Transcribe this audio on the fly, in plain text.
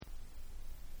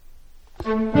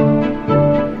Hi,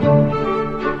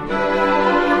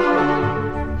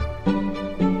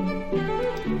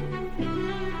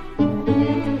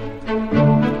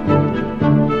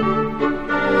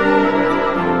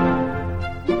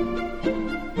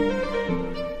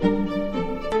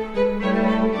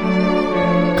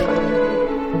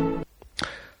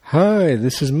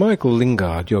 this is Michael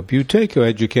Lingard, your Buteyko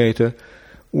Educator,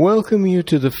 welcoming you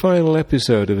to the final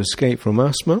episode of Escape from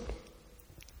Asthma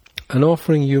and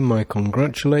offering you my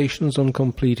congratulations on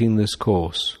completing this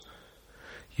course.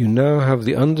 You now have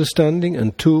the understanding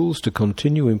and tools to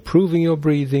continue improving your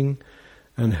breathing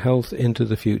and health into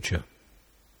the future.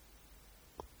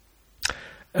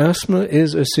 Asthma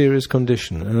is a serious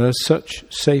condition, and as such,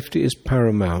 safety is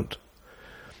paramount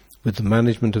with the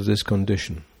management of this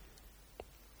condition.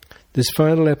 This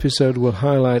final episode will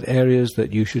highlight areas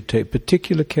that you should take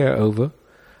particular care over,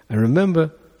 and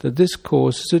remember that this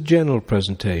course is a general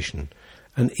presentation,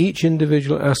 and each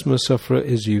individual asthma sufferer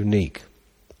is unique.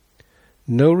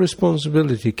 No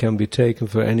responsibility can be taken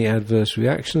for any adverse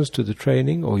reactions to the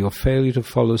training or your failure to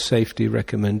follow safety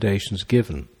recommendations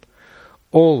given.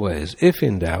 Always, if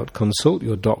in doubt, consult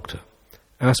your doctor,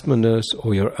 asthma nurse,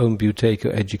 or your own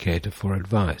Buteyko educator for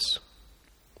advice.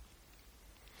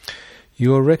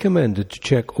 You are recommended to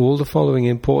check all the following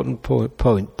important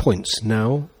points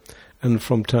now and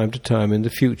from time to time in the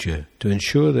future to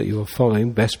ensure that you are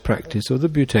following best practice of the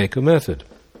Buteyko Method.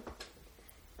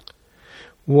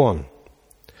 1.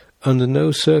 Under no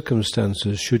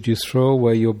circumstances should you throw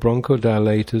away your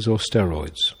bronchodilators or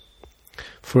steroids.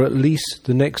 For at least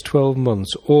the next 12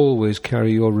 months, always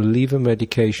carry your reliever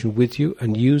medication with you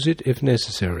and use it if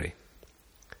necessary.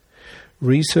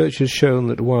 Research has shown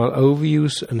that while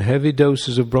overuse and heavy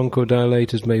doses of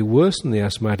bronchodilators may worsen the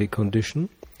asthmatic condition,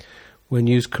 when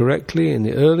used correctly in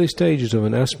the early stages of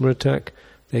an asthma attack,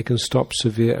 they can stop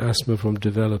severe asthma from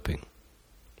developing.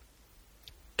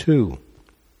 2.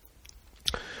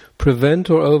 Prevent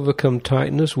or overcome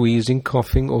tightness, wheezing,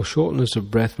 coughing, or shortness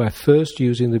of breath by first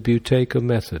using the Buteyko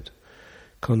Method,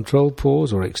 controlled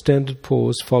pause or extended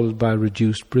pause followed by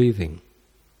reduced breathing.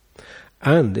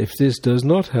 And if this does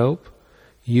not help,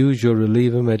 use your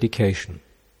reliever medication.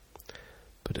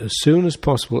 But as soon as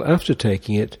possible after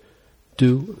taking it,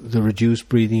 do the reduced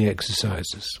breathing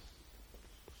exercises.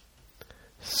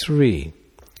 3.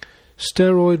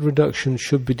 Steroid reduction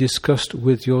should be discussed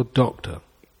with your doctor.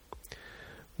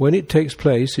 When it takes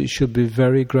place, it should be a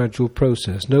very gradual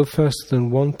process, no faster than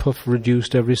 1 puff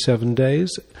reduced every 7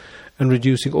 days, and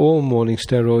reducing all morning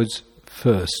steroids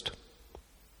first.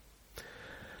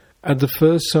 At the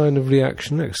first sign of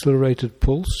reaction, accelerated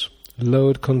pulse,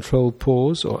 lowered controlled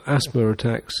pause, or asthma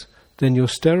attacks, then your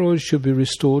steroids should be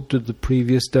restored to the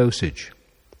previous dosage.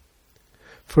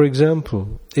 For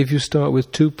example, if you start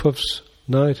with 2 puffs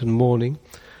night and morning,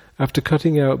 after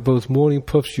cutting out both morning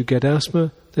puffs you get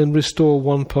asthma, then restore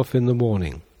 1 puff in the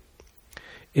morning.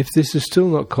 If this is still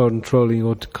not controlling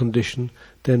your condition,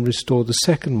 then restore the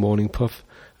second morning puff,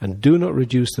 and do not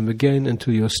reduce them again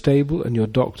until you're stable and your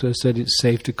doctor said it's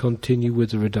safe to continue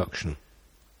with the reduction.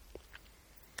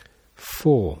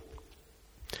 4.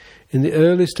 In the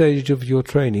early stage of your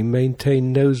training,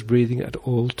 maintain nose breathing at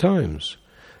all times,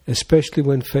 especially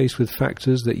when faced with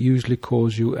factors that usually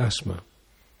cause you asthma.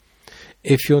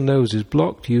 If your nose is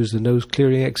blocked, use the nose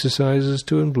clearing exercises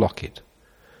to unblock it.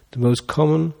 The most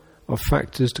common of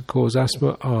factors to cause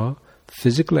asthma are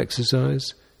physical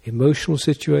exercise, emotional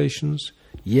situations,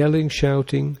 yelling,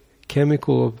 shouting,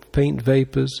 chemical or paint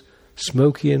vapours,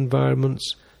 smoky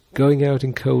environments, going out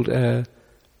in cold air,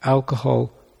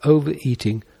 alcohol,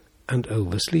 overeating, and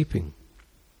oversleeping.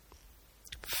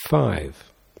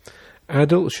 5.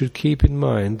 Adults should keep in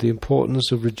mind the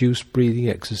importance of reduced breathing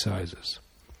exercises.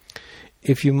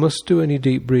 If you must do any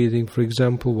deep breathing, for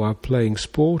example while playing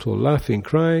sport or laughing,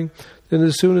 crying, then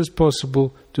as soon as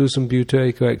possible do some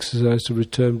Buteyko exercise to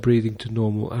return breathing to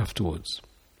normal afterwards.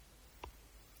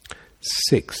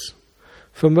 6.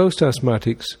 For most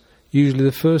asthmatics, usually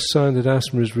the first sign that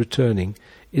asthma is returning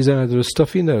is either a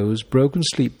stuffy nose, broken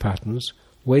sleep patterns,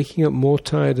 waking up more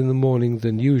tired in the morning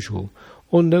than usual,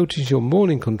 or notice your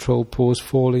morning control pause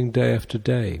falling day after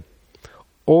day.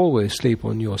 Always sleep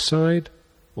on your side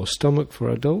or stomach for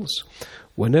adults.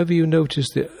 Whenever you notice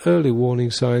the early warning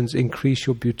signs, increase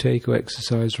your Buteyko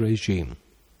exercise regime.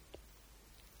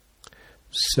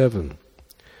 7.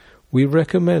 We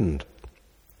recommend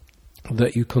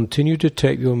that you continue to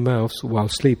tape your mouth while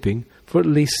sleeping for at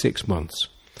least 6 months.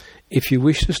 If you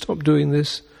wish to stop doing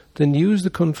this, then use the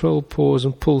controlled pause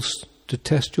and pulse to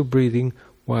test your breathing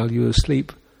while you are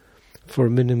asleep for a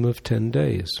minimum of 10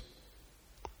 days.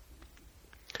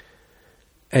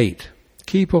 8.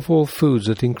 Keep off all foods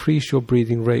that increase your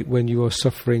breathing rate when you are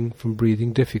suffering from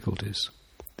breathing difficulties.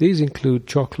 These include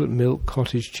chocolate, milk,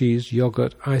 cottage cheese,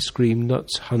 yoghurt, ice cream,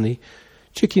 nuts, honey,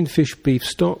 chicken, fish, beef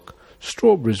stock,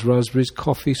 strawberries, raspberries,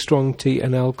 coffee, strong tea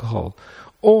and alcohol,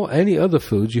 or any other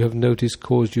foods you have noticed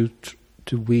cause you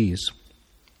to wheeze.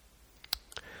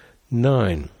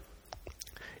 9.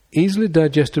 Easily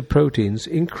digested proteins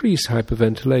increase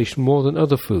hyperventilation more than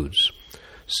other foods.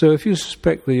 So if you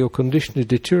suspect that your condition is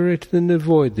deteriorating, then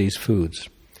avoid these foods.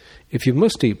 If you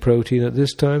must eat protein at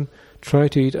this time, try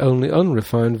to eat only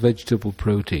unrefined vegetable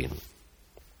protein.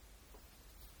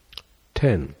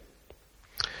 10.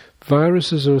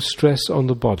 Viruses are a stress on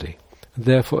the body, and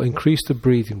therefore increase the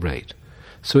breathing rate,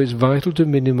 so it's vital to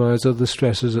minimize other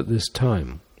stresses at this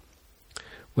time.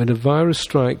 When a virus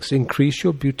strikes, increase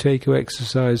your Buteyko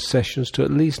exercise sessions to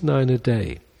at least 9 a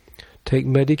day. Take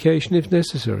medication if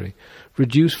necessary.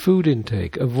 Reduce food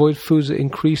intake. Avoid foods that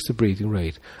increase the breathing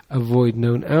rate. Avoid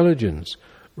known allergens.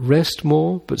 Rest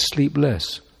more but sleep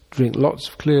less. Drink lots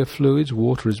of clear fluids.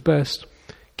 Water is best.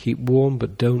 Keep warm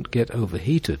but don't get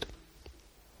overheated.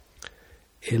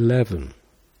 11.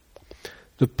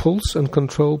 The pulse and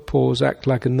control pause act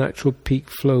like a natural peak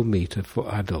flow meter for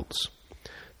adults.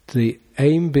 The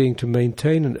aim being to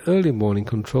maintain an early morning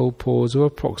control pause of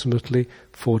approximately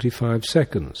 45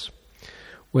 seconds.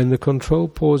 When the control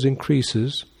pause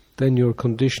increases, then your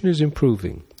condition is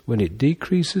improving. When it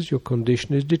decreases, your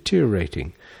condition is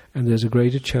deteriorating, and there's a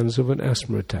greater chance of an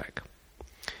asthma attack.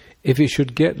 If it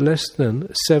should get less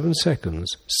than 7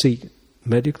 seconds, seek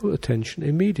medical attention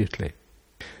immediately.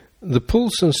 The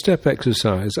pulse and step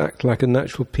exercise act like a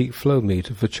natural peak flow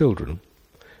meter for children,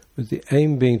 with the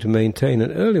aim being to maintain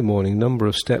an early morning number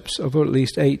of steps of at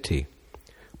least 80.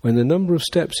 When the number of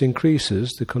steps increases,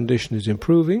 the condition is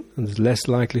improving and there's less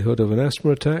likelihood of an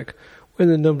asthma attack. When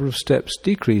the number of steps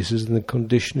decreases, then the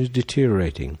condition is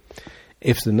deteriorating.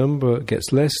 If the number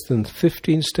gets less than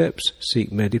 15 steps,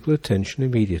 seek medical attention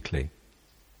immediately.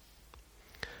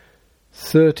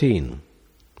 13.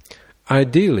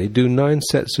 Ideally, do 9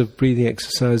 sets of breathing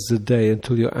exercises a day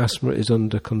until your asthma is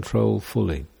under control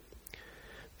fully.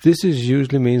 This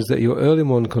usually means that your early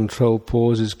morning control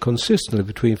pause is consistently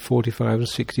between 45 and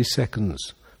 60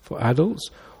 seconds for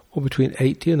adults, or between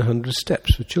 80 and 100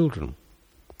 steps for children.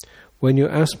 When your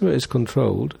asthma is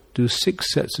controlled, do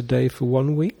 6 sets a day for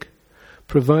 1 week.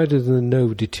 Provided there is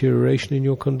no deterioration in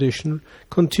your condition,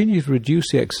 continue to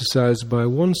reduce the exercise by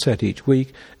 1 set each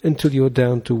week until you are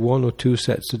down to 1 or 2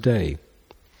 sets a day.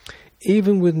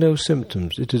 Even with no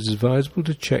symptoms, it is advisable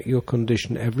to check your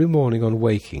condition every morning on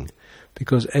waking,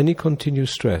 because any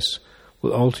continuous stress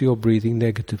will alter your breathing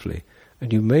negatively,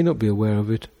 and you may not be aware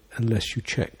of it unless you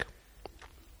check.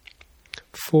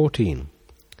 14.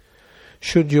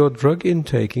 Should your drug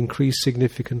intake increase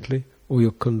significantly, or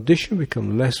your condition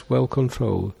become less well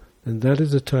controlled, then that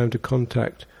is the time to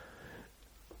contact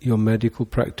your medical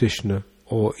practitioner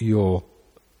or your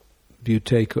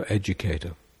Buteyko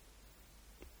educator.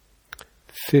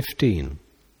 15.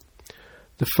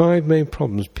 The 5 main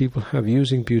problems people have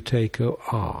using Buteyko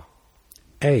are: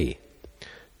 A.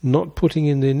 Not putting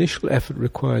in the initial effort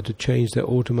required to change their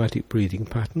automatic breathing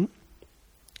pattern.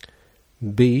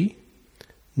 B.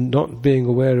 Not being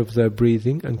aware of their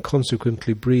breathing and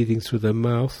consequently breathing through their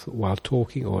mouth while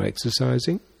talking or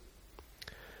exercising.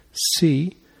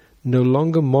 C. No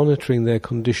longer monitoring their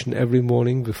condition every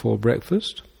morning before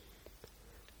breakfast.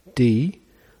 D.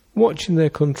 Watching their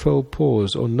control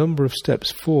pause or number of steps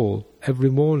fall every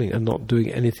morning and not doing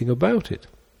anything about it.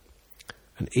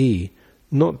 And E.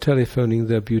 Not telephoning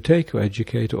their Buteyko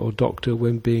educator or doctor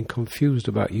when being confused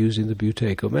about using the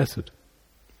Buteyko method.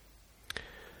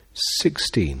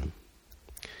 16.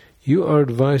 You are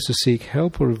advised to seek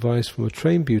help or advice from a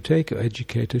trained Buteyko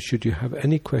educator should you have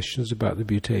any questions about the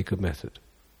Buteyko method.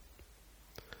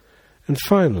 And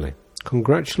finally,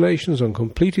 congratulations on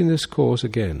completing this course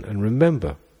again, and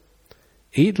remember,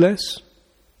 eat less,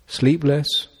 sleep less,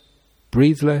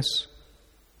 breathe less,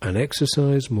 and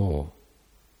exercise more.